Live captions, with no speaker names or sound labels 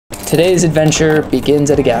Today's adventure begins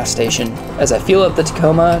at a gas station. As I fuel up the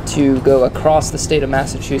Tacoma to go across the state of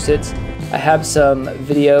Massachusetts, I have some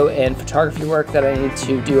video and photography work that I need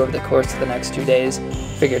to do over the course of the next 2 days.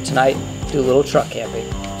 Figured tonight, do a little truck camping.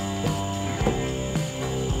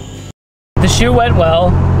 The shoot went well.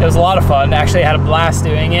 It was a lot of fun. Actually, I had a blast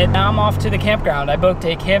doing it. Now I'm off to the campground. I booked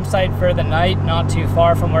a campsite for the night, not too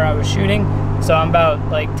far from where I was shooting. So I'm about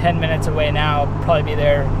like 10 minutes away now. I'll probably be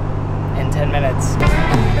there in 10 minutes.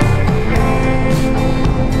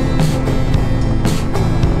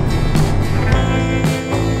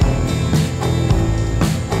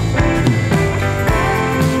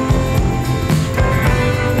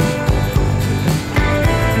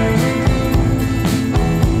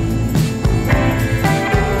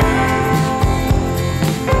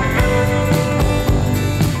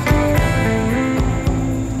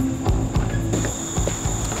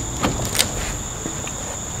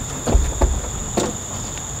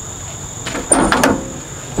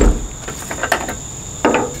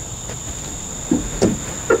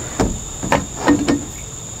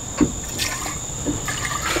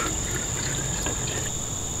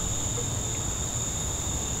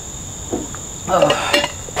 Oh,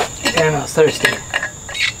 damn, I was thirsty.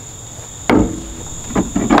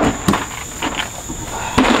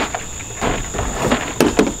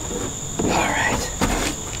 Alright.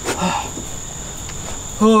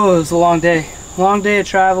 Oh, it was a long day. Long day of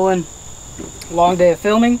traveling, long day of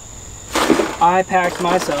filming. I packed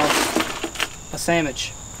myself a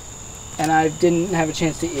sandwich and I didn't have a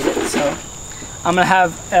chance to eat it, so I'm gonna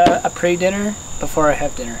have a pre-dinner before I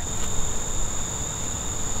have dinner.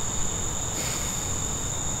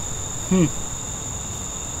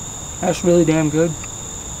 That's really damn good.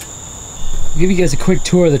 I'll give you guys a quick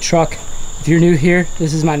tour of the truck. If you're new here,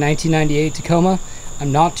 this is my 1998 Tacoma.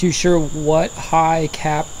 I'm not too sure what high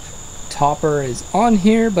cap topper is on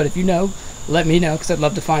here, but if you know, let me know, because I'd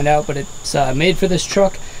love to find out. But it's made for this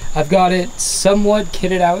truck. I've got it somewhat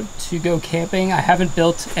kitted out to go camping. I haven't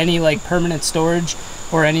built any like permanent storage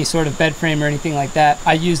or any sort of bed frame or anything like that.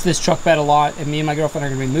 I use this truck bed a lot, and me and my girlfriend are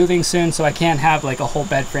gonna be moving soon, so I can't have like a whole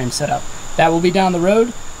bed frame set up. That will be down the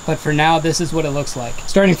road, but for now, this is what it looks like.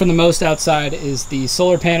 Starting from the most outside is the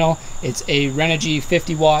solar panel. It's a Renogy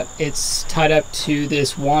 50 watt. It's tied up to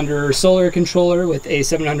this Wanderer solar controller with a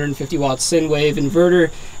 750 watt Synwave inverter.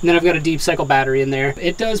 And then I've got a deep cycle battery in there.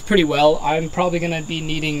 It does pretty well. I'm probably gonna be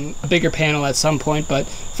needing a bigger panel at some point, but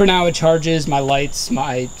for now it charges my lights,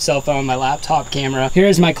 my cell phone, my laptop camera.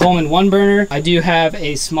 Here's my Coleman 1 burner. I do have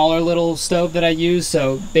a smaller little stove that I use,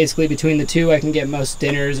 so basically between the two I can get most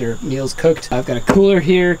dinners or meals cooked. I've got a cooler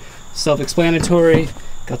here, self-explanatory.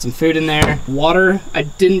 Got some food in there. Water, I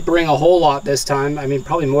didn't bring a whole lot this time. I mean,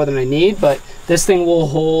 probably more than I need, but this thing will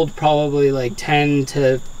hold probably like 10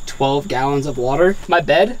 to 12 gallons of water. My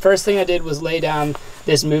bed, first thing I did was lay down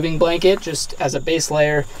this moving blanket just as a base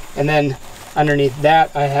layer, and then underneath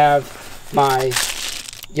that I have my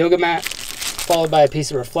yoga mat, followed by a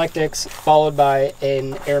piece of Reflectix, followed by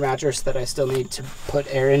an air mattress that I still need to put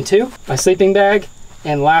air into, my sleeping bag,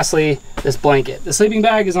 and lastly, this blanket. The sleeping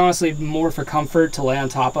bag is honestly more for comfort to lay on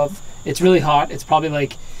top of. It's really hot. It's probably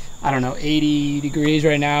like, I don't know, 80 degrees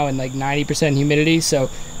right now and like 90% humidity. So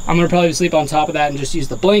I'm gonna probably sleep on top of that and just use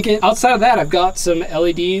the blanket. Outside of that, I've got some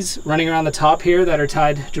LEDs running around the top here that are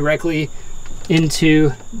tied directly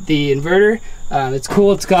into the inverter. It's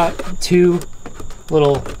cool. It's got two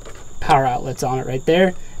little power outlets on it right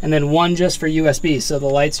there, and then one just for USB, so the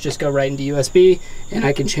lights just go right into USB and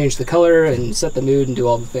I can change the color and set the mood and do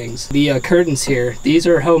all the things. The curtains here, these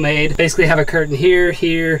are homemade. Basically have a curtain here,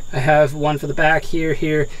 here, I have one for the back here,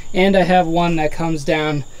 here, and I have one that comes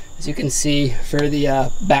down, as you can see, for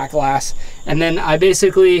the back glass. And then I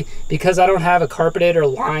basically, because I don't have a carpeted or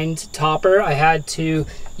lined topper, I had to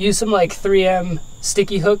use some like 3M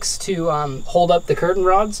sticky hooks to hold up the curtain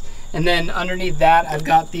rods. And then underneath that, I've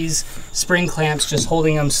got these spring clamps just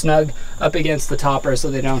holding them snug up against the topper so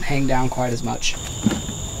they don't hang down quite as much.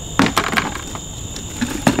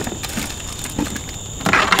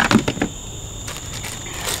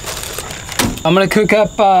 I'm gonna cook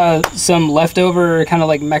up some leftover kind of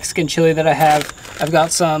like Mexican chili that I have. I've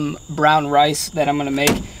got some brown rice that I'm gonna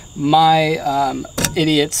make. My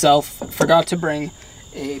idiot self forgot to bring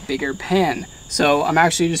a bigger pan. So I'm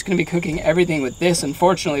actually just gonna be cooking everything with this,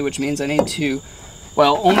 unfortunately, which means I need to,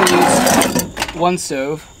 well, only use one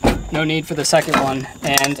stove, no need for the second one.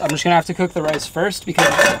 And I'm just gonna have to cook the rice first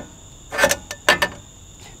because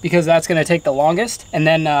that's gonna take the longest. And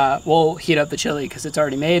then we'll heat up the chili because it's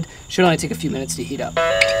already made. Should only take a few minutes to heat up.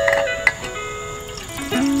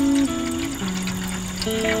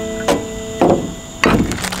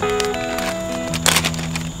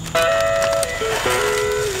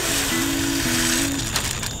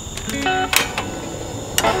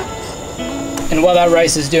 And while that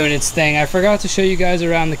rice is doing its thing, I forgot to show you guys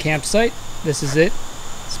around the campsite. This is it.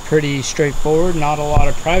 It's pretty straightforward, not a lot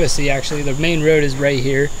of privacy actually. The main road is right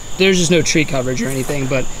here. There's just no tree coverage or anything,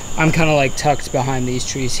 but I'm kind of like tucked behind these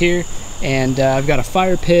trees here. And I've got a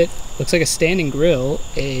fire pit, looks like a standing grill,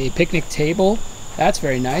 a picnic table. That's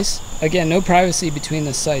very nice. Again, no privacy between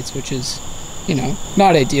the sites, which is, you know,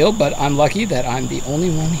 not ideal, but I'm lucky that I'm the only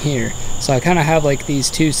one here. So I kind of have like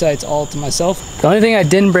these two sites all to myself. The only thing I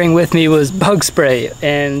didn't bring with me was bug spray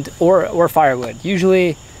and or firewood.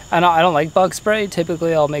 Usually I don't like bug spray.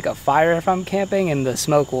 Typically I'll make a fire if I'm camping and the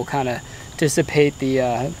smoke will kind of dissipate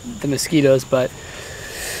the mosquitoes, but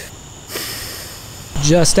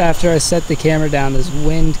just after I set the camera down, this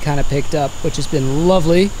wind kind of picked up, which has been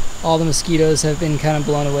lovely. All the mosquitoes have been kind of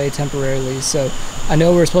blown away temporarily. So I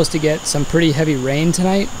know we're supposed to get some pretty heavy rain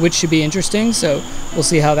tonight, which should be interesting. So we'll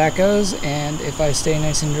see how that goes and if I stay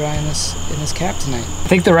nice and dry in this cap tonight. I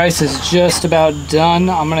think the rice is just about done.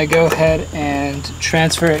 I'm gonna go ahead and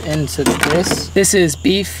transfer it into this. This is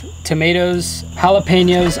beef, tomatoes,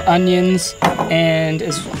 jalapenos, onions, and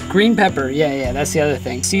is green pepper. Yeah, that's the other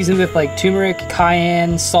thing. Seasoned with like turmeric,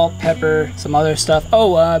 cayenne, salt, pepper, some other stuff.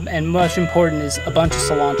 Oh, and most important is a bunch of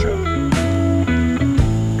cilantro.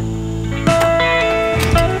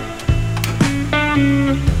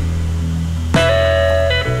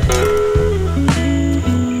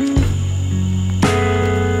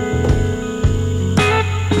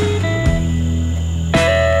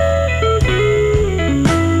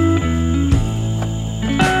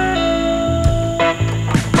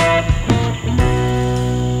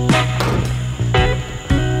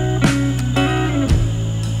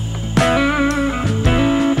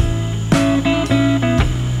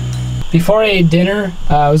 Before I ate dinner,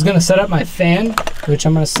 I was gonna set up my fan, which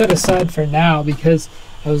I'm gonna set aside for now because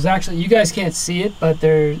I was actually, you guys can't see it, but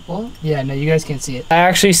well, yeah, no, you guys can't see it. I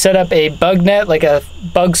actually set up a bug net, like a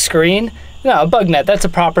bug screen. No, a bug net, that's a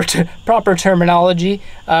proper terminology.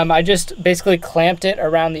 I just basically clamped it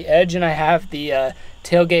around the edge and I have the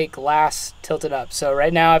tailgate glass tilted up. So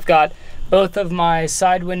right now I've got both of my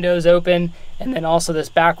side windows open and then also this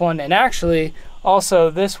back one, and actually also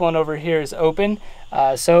this one over here is open.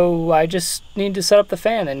 So I just need to set up the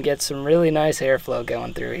fan and get some really nice airflow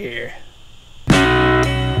going through here.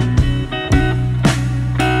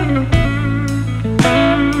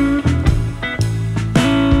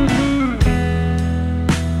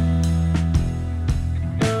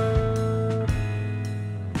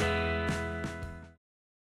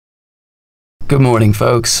 Good morning,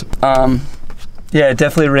 folks. Yeah, it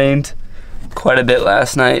definitely rained quite a bit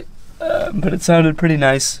last night, but it sounded pretty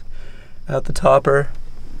nice out the topper.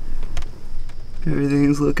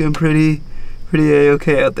 Everything's looking pretty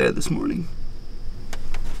A-okay out there this morning.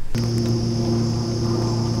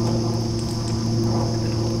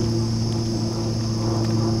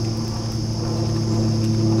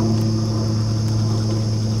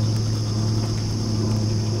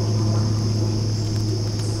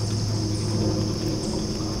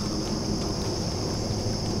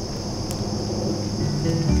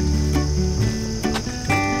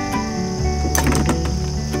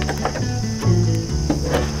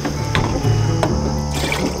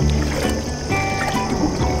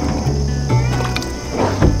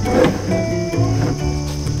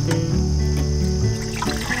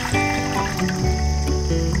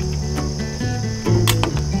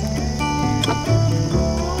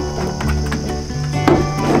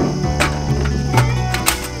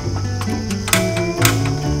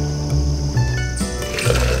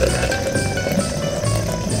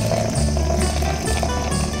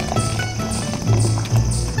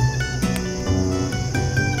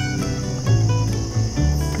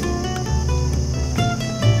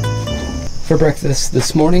 For breakfast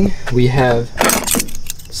this morning, we have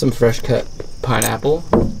some fresh cut pineapple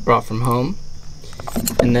brought from home,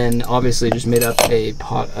 and then obviously just made up a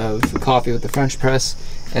pot of coffee with the French press.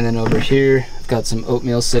 And then over here I've got some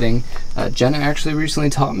oatmeal sitting. Jenna actually recently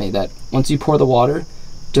taught me that once you pour the water,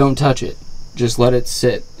 don't touch it, just let it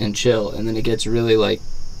sit and chill, and then it gets really like,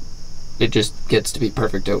 it just gets to be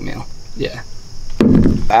perfect oatmeal. Yeah.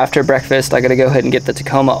 After breakfast, I gotta go ahead and get the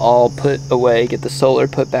Tacoma all put away, get the solar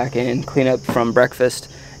put back in, clean up from breakfast,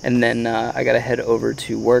 and then I gotta head over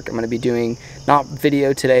to work. I'm gonna be doing, not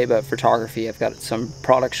video today, but photography. I've got some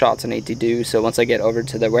product shots I need to do, so once I get over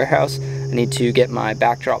to the warehouse, I need to get my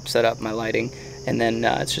backdrop set up, my lighting, and then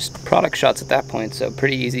it's just product shots at that point, so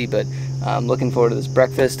pretty easy, but I'm looking forward to this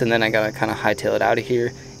breakfast, and then I gotta kind of hightail it out of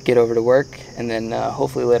here, get over to work, and then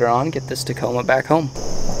hopefully later on get this Tacoma back home.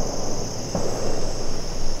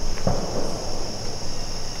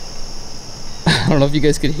 I don't know if you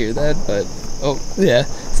guys could hear that, but Oh, yeah.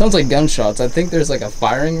 Sounds like gunshots. I think there's like a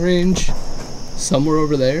firing range somewhere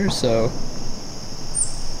over there, so...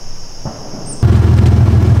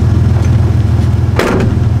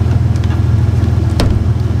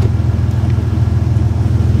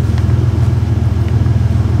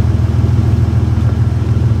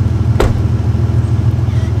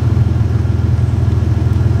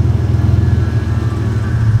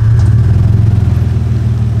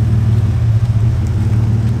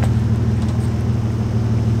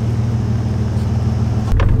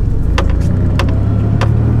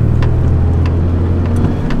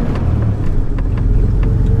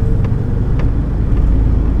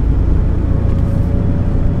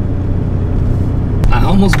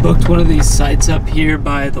 Almost booked one of these sites up here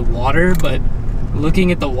by the water, but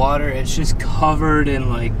looking at the water, it's just covered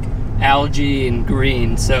in like algae and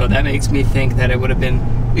green, so that makes me think that it would have been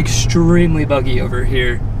extremely buggy over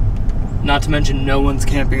here. Not to mention no one's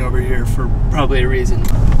camping over here for probably a reason.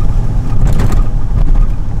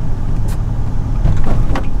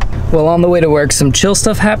 Well, on the way to work, some chill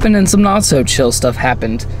stuff happened and some not so chill stuff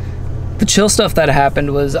happened. The chill stuff that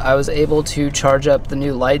happened was I was able to charge up the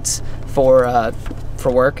new lights for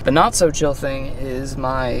work. The not so chill thing is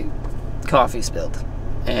my coffee spilled.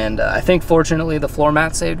 And I think fortunately the floor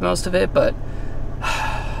mat saved most of it, but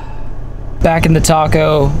back in the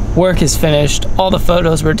taco, work is finished, all the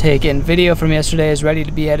photos were taken, video from yesterday is ready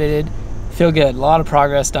to be edited. Feel good, a lot of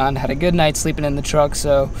progress done, had a good night sleeping in the truck,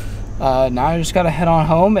 so now I just gotta head on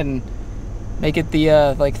home and make it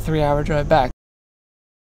the like 3-hour drive back.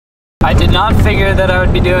 I did not figure that I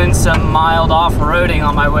would be doing some mild off-roading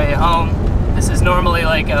on my way home. This is normally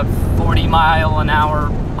like a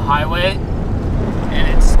 40-mile-an-hour highway, and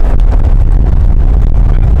it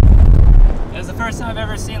was the first time I've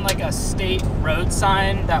ever seen like a state road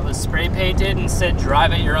sign that was spray painted and said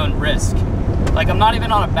drive at your own risk. Like, I'm not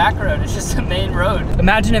even on a back road, it's just a main road.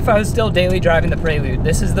 Imagine if I was still daily driving the Prelude.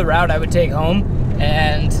 This is the route I would take home,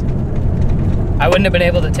 and I wouldn't have been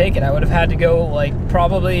able to take it. I would have had to go like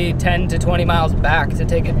probably 10 to 20 miles back to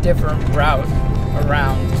take a different route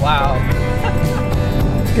around. Wow.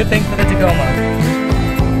 Good thing for the Tacoma.